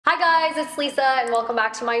Hi guys, it's Lisa and welcome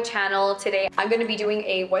back to my channel. Today I'm going to be doing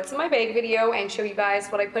a what's in my bag video and show you guys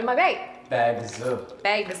what I put in my bag. Bags.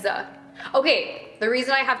 Okay, the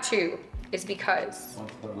reason I have two is because one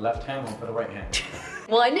for the left hand, one for the right hand.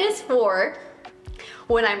 One is for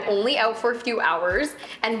when I'm only out for a few hours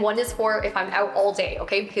and one is for if I'm out all day,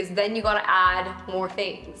 okay? Because then you gotta add more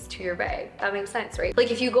things to your bag. That makes sense, right?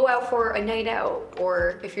 Like if you go out for a night out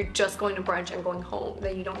or if you're just going to brunch and going home,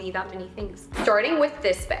 then you don't need that many things. Starting with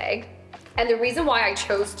this bag, and the reason why I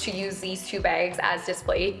chose to use these two bags as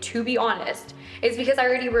display, to be honest, is because I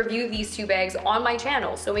already reviewed these two bags on my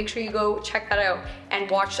channel. So make sure you go check that out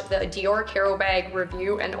and watch the DIOR CARO bag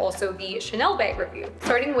review and also the Chanel bag review.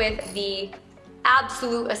 Starting with the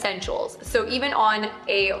absolute essentials. So even on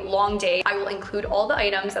a long day, I will include all the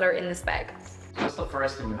items that are in this bag. What's the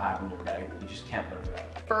first thing you have in your bag that you just can't live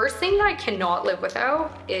without? First thing that I cannot live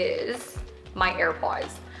without is my AirPods.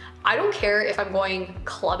 I don't care if I'm going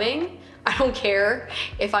clubbing. I don't care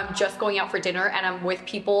if I'm just going out for dinner and I'm with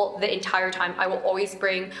people the entire time. I will always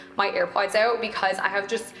bring my AirPods out because I have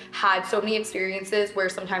just had so many experiences where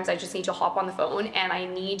sometimes I just need to hop on the phone and I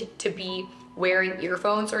need to be wearing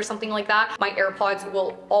earphones or something like that. My AirPods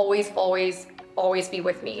will always be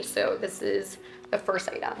with me. So this is the first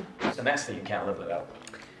item. What's the next thing you can't live without?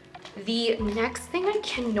 The next thing I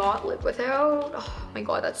cannot live without, oh my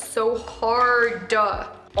God, that's so hard.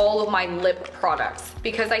 All of my lip products,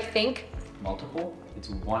 because I think multiple, it's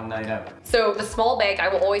one night out. So the small bag, I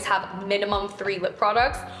will always have minimum 3 lip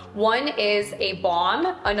products. One is a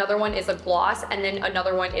balm, another one is a gloss, and then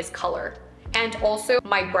another one is color. And also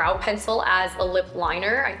my brow pencil as a lip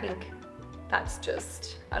liner. I think that's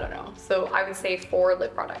just, I don't know. So I would say 4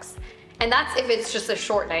 lip products. And that's if it's just a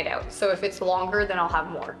short night out. So if it's longer, then I'll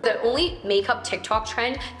have more. The only makeup TikTok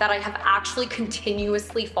trend that I have actually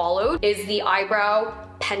continuously followed is the eyebrow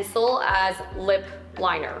pencil as lip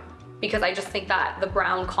liner, because I just think that the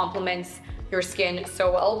brown complements your skin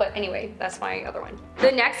so well. But anyway, that's my other one.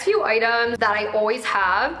 The next few items that I always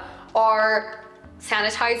have are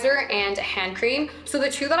sanitizer and hand cream. So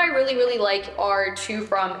the two that I really like are two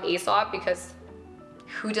from Aesop, because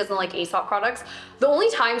who doesn't like Aesop products? The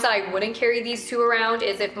only times that I wouldn't carry these two around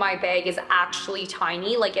is if my bag is actually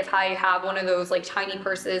tiny. Like if I have one of those like tiny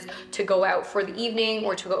purses to go out for the evening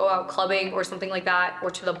or to go out clubbing or something like that,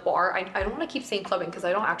 or to the bar. I don't want to keep saying clubbing because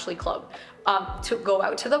I don't actually club. To go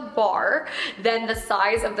out to the bar, then the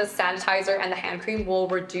size of the sanitizer and the hand cream will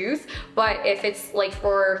reduce. But if it's like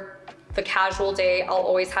for the casual day, I'll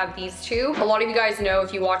always have these two. A lot of you guys know,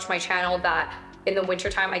 if you watch my channel, that in the winter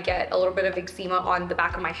time I get a little bit of eczema on the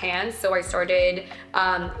back of my hands, so I started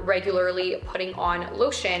regularly putting on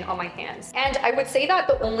lotion on my hands. And I would say that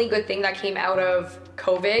the only good thing that came out of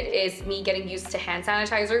COVID is me getting used to hand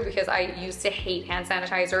sanitizer, because I used to hate hand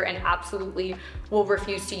sanitizer and absolutely will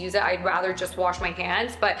refuse to use it. I'd rather just wash my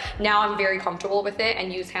hands, but now I'm very comfortable with it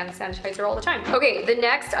and use hand sanitizer all the time. Okay, the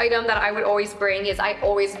next item that I would always bring is I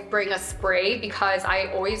always bring a spray, because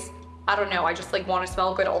I don't know, I just like want to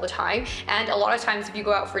smell good all the time. And a lot of times if you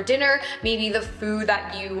go out for dinner, maybe the food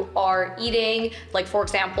that you are eating, like for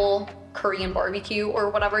example, Korean barbecue or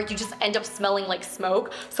whatever, you just end up smelling like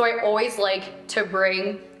smoke. So I always like to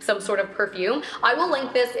bring some sort of perfume. I will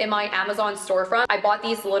link this in my Amazon storefront. I bought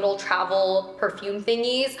these little travel perfume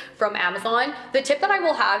thingies from Amazon. The tip that I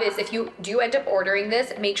will have is, if you do end up ordering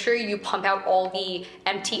this, make sure you pump out all the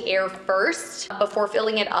empty air first before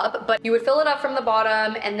filling it up. But you would fill it up from the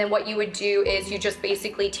bottom, and then what you would do is you just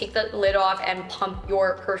basically take the lid off and pump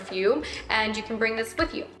your perfume, and you can bring this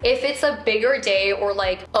with you. If it's a bigger day or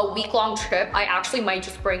like a week-long trip, I actually might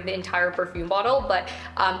just bring the entire perfume bottle, but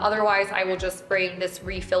otherwise I will just bring this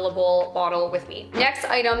refillable bottle with me. Next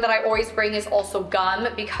item that I always bring is also gum,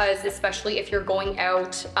 because especially if you're going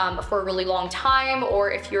out for a really long time,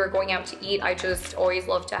 or if you're going out to eat, I just always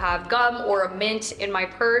love to have gum or a mint in my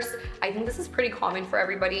purse. I think this is pretty common for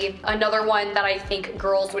everybody. Another one that I think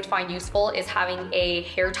girls would find useful is having a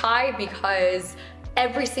hair tie, because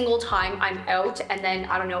every single time I'm out and then,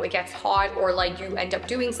 I don't know, it gets hot or like you end up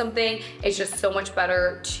doing something, it's just so much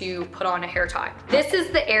better to put on a hair tie. This is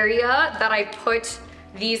the area that I put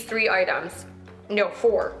these 3 items. No,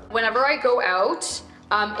 4. Whenever I go out,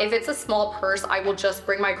 if it's a small purse, I will just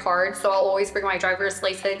bring my card. So I'll always bring my driver's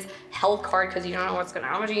license, health card, because you don't know what's gonna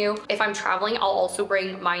happen to you. If I'm traveling, I'll also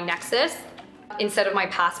bring my Nexus. instead of my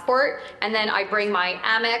passport. And then I bring my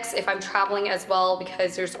Amex if I'm traveling as well,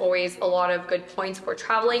 because there's always a lot of good points for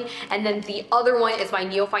traveling. And then the other one is my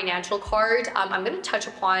Neo Financial card. I'm gonna touch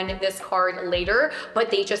upon this card later, but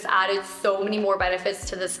they just added so many more benefits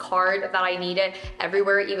to this card that I need it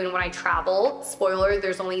everywhere, even when I travel. Spoiler,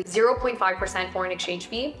 there's only 0.5% foreign exchange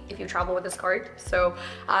fee if you travel with this card. So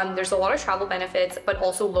there's a lot of travel benefits, but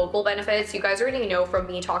also local benefits. You guys already know from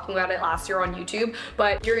me talking about it last year on YouTube,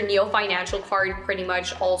 but your Neo Financial card pretty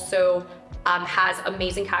much also has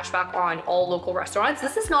amazing cashback on all local restaurants.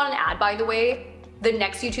 This is not an ad, by the way. The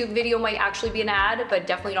next YouTube video might actually be an ad, but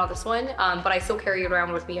definitely not this one. But I still carry it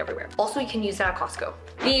around with me everywhere. Also, you can use it at Costco.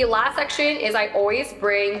 The last section is I always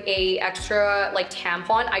bring a extra like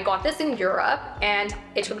tampon. I got this in Europe and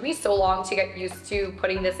it took me so long to get used to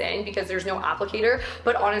putting this in because there's no applicator,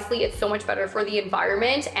 but honestly, it's so much better for the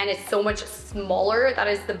environment and it's so much smaller. That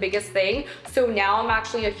is the biggest thing. So now I'm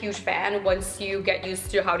actually a huge fan once you get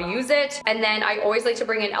used to how to use it. And then I always like to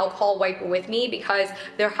bring an alcohol wipe with me because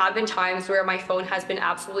there have been times where my phone has been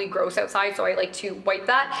absolutely gross outside, so I like to wipe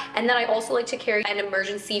that. And then I also like to carry an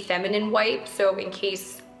emergency feminine wipe, so in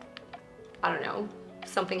case, I don't know,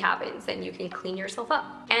 something happens and you can clean yourself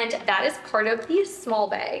up. And that is part of the small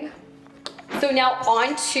bag. So now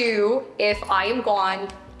on to if I am gone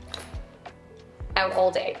out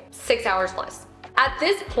all day, 6 hours plus. At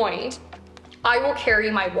this point, I will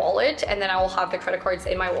carry my wallet and then I will have the credit cards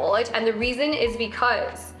in my wallet. And the reason is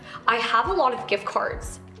because I have a lot of gift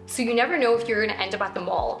cards. So you never know if you're gonna end up at the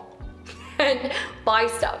mall and buy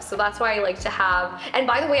stuff. So that's why I like to have, and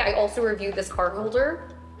by the way, I also reviewed this card holder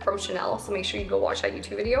from Chanel, so make sure you go watch that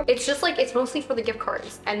YouTube video. It's just like, it's mostly for the gift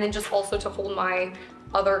cards and then just also to hold my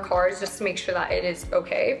other cards just to make sure that it is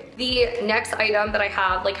okay. The next item that I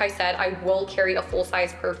have, like I said, I will carry a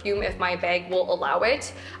full-size perfume if my bag will allow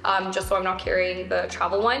it, just so I'm not carrying the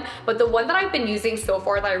travel one. But the one that I've been using so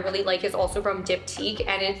far that I really like is also from DIPTYQUE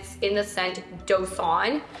and it's in the scent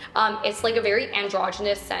Dosan. It's like a very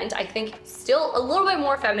androgynous scent. I think still a little bit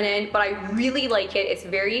more feminine, but I really like it. It's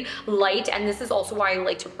very light and this is also why I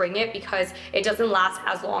like to bring it because it doesn't last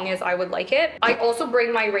as long as I would like it. I also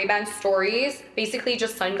bring my Ray-Ban Stories, basically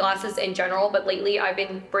just sunglasses in general, but lately I've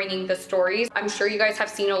been bringing the Stories. I'm sure you guys have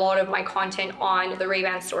seen a lot of my content on the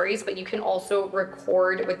Ray-Ban Stories, but you can also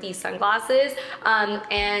record with these sunglasses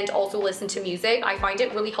and also listen to music. I find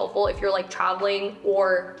it really helpful if you're like traveling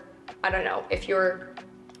or I don't know, if you're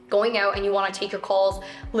going out and you want to take your calls,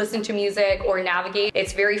 listen to music or navigate.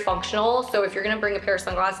 It's very functional. So if you're gonna bring a pair of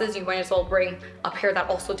sunglasses, you might as well bring a pair that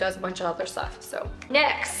also does a bunch of other stuff. So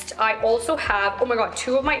next, I also have, oh my God,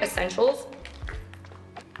 2 of my essentials.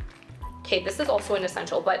 Okay, this is also an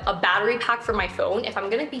essential, but a battery pack for my phone. If I'm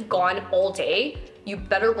gonna be gone all day, you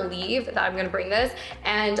better believe that I'm gonna bring this.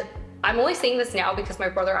 And I'm only saying this now because my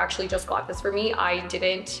brother actually just got this for me. I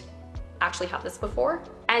didn't actually have this before.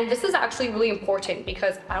 And this is actually really important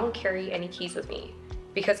because I don't carry any keys with me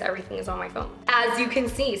because everything is on my phone. As you can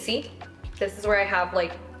see, this is where I have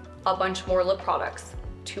like a bunch more lip products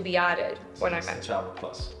to be added when I'm at Travel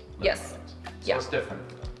Plus. Yes. So yeah. it's different.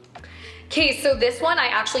 Okay, so this one I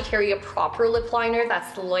actually carry a proper lip liner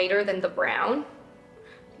that's lighter than the brown,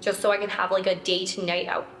 just so I can have like a day to night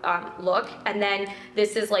out look. And then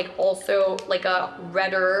this is like also like a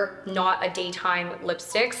redder, not a daytime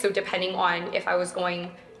lipstick. So depending on if I was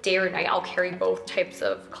going day or night, I'll carry both types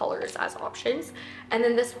of colors as options. And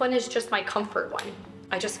then this one is just my comfort one.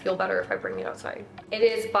 I just feel better if I bring it outside. It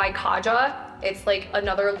is by Caudalie. It's like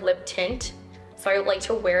another lip tint. So I like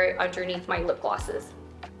to wear it underneath my lip glosses.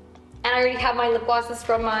 And I already have my lip glosses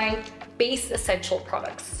from my base essential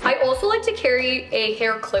products. I also like to carry a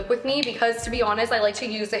hair clip with me because, to be honest, I like to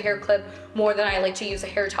use a hair clip more than I like to use a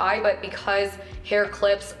hair tie, but because hair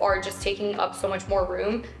clips are just taking up so much more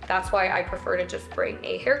room, that's why I prefer to just bring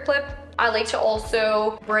a hair clip. I like to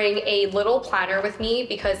also bring a little planner with me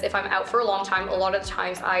because if I'm out for a long time, a lot of the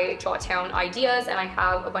times I jot down ideas and I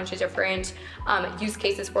have a bunch of different use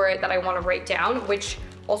cases for it that I want to write down, which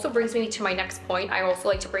also brings me to my next point. I also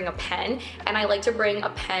like to bring a pen, and I like to bring a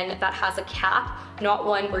pen that has a cap, not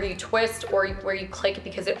one where you twist or where you click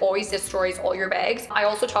because it always destroys all your bags. I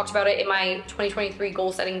also talked about it in my 2023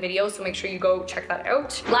 goal setting video, so make sure you go check that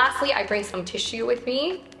out. Lastly, I bring some tissue with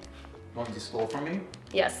me. Ones you stole from me?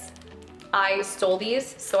 Yes, I stole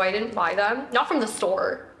these, so I didn't buy them. Not from the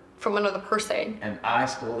store, from another person. And I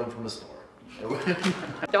stole them from the store.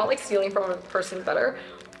 Don't like stealing from a person better.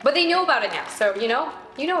 But they know about it now, so you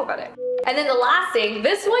know about it. And then the last thing,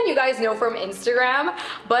 this one you guys know from Instagram,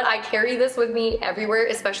 but I carry this with me everywhere,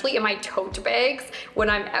 especially in my tote bags when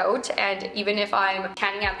I'm out, and even if I'm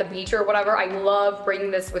canning at the beach or whatever, I love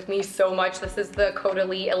bringing this with me so much. This is the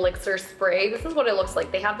Caudalie Elixir spray. This is what it looks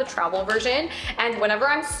like. They have the travel version, and whenever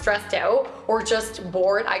I'm stressed out or just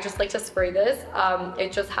bored, I just like to spray this.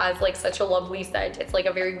 It just has like such a lovely scent. It's like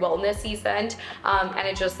a very wellnessy scent, and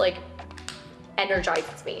it just like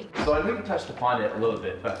energizes me. So I know you touched upon it a little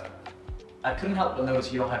bit, but I couldn't help but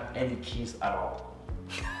notice you don't have any keys at all.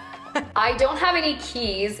 I don't have any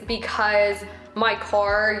keys because my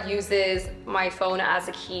car uses my phone as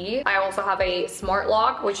a key. I also have a smart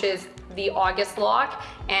lock, which is the August lock,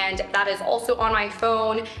 and that is also on my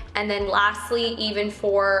phone. And then lastly, even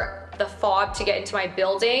for the fob to get into my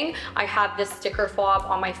building, I have this sticker fob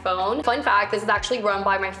on my phone. Fun fact, this is actually run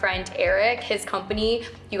by my friend Eric. His company,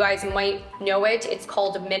 you guys might know it, it's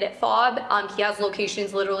called Minute Fob. He has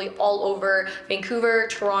locations literally all over Vancouver,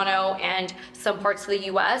 Toronto, and some parts of the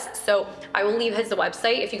US. So I will leave his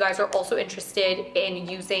website if you guys are also interested in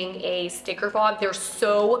using a sticker fob. They're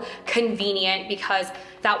so convenient because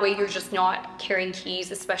that way you're just not carrying keys,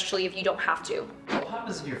 especially if you don't have to. What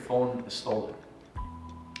happens if your phone is stolen?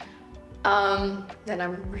 Then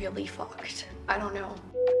I'm really fucked. I don't know.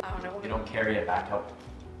 You don't carry a backup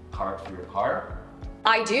card for your car?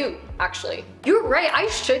 I do, actually. You're right, I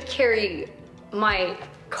should carry my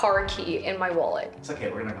car key in my wallet. It's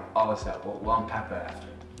okay, we're gonna go all this out. We'll unpack that after.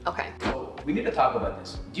 Okay. So we need to talk about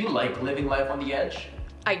this. Do you like living life on the edge?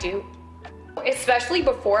 I do. Especially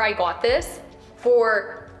before I got this,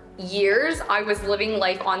 for years, I was living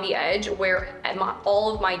life on the edge where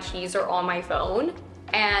all of my keys are on my phone,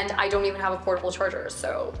 and I don't even have a portable charger,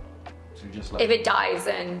 so you're just like, if it dies,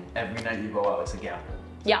 and every night you go out, it's a gamble.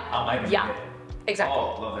 Yeah. Am I gonna get it? Exactly.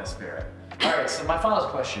 Oh, love that spirit. All right, so my final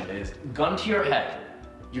question is, gun to your head,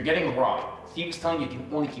 you're getting robbed. Steve is telling you can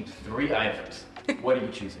only keep 3 items. What are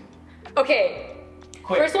you choosing? Okay.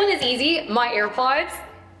 Quick. First one is easy, my AirPods.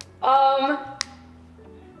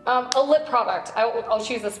 A lip product, I'll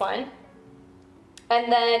choose this one.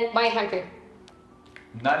 And then my hand cream.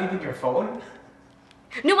 Not even your phone?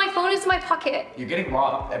 No, my phone is in my pocket. You're getting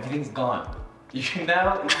robbed, everything's gone. You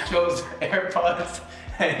chose AirPods,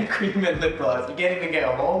 hand cream, and lip gloss. You can't even get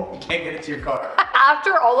home, you can't get into your car.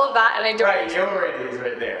 After all of that, and I don't. Right, your it is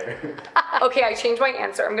right there. Okay, I changed my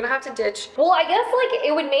answer. I'm gonna have to ditch. Well, I guess like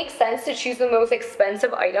it would make sense to choose the most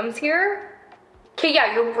expensive items here. Okay,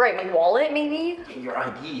 yeah, you're right. My wallet, maybe? Your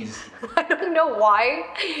IDs. I don't know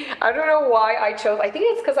why. I don't know why I chose. I think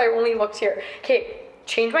it's because I only looked here. Okay,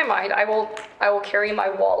 change my mind. I will carry my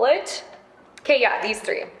wallet. Okay, yeah, these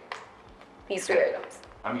 3. These 3 items.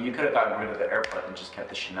 I mean, you could have gotten rid of the AirPod and just kept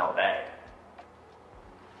the Chanel bag.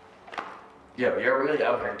 Yeah, but you're really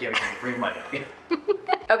out here giving me free money.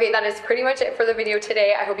 Okay, that is pretty much it for the video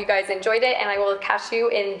today. I hope you guys enjoyed it, and I will catch you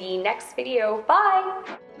in the next video.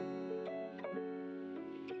 Bye!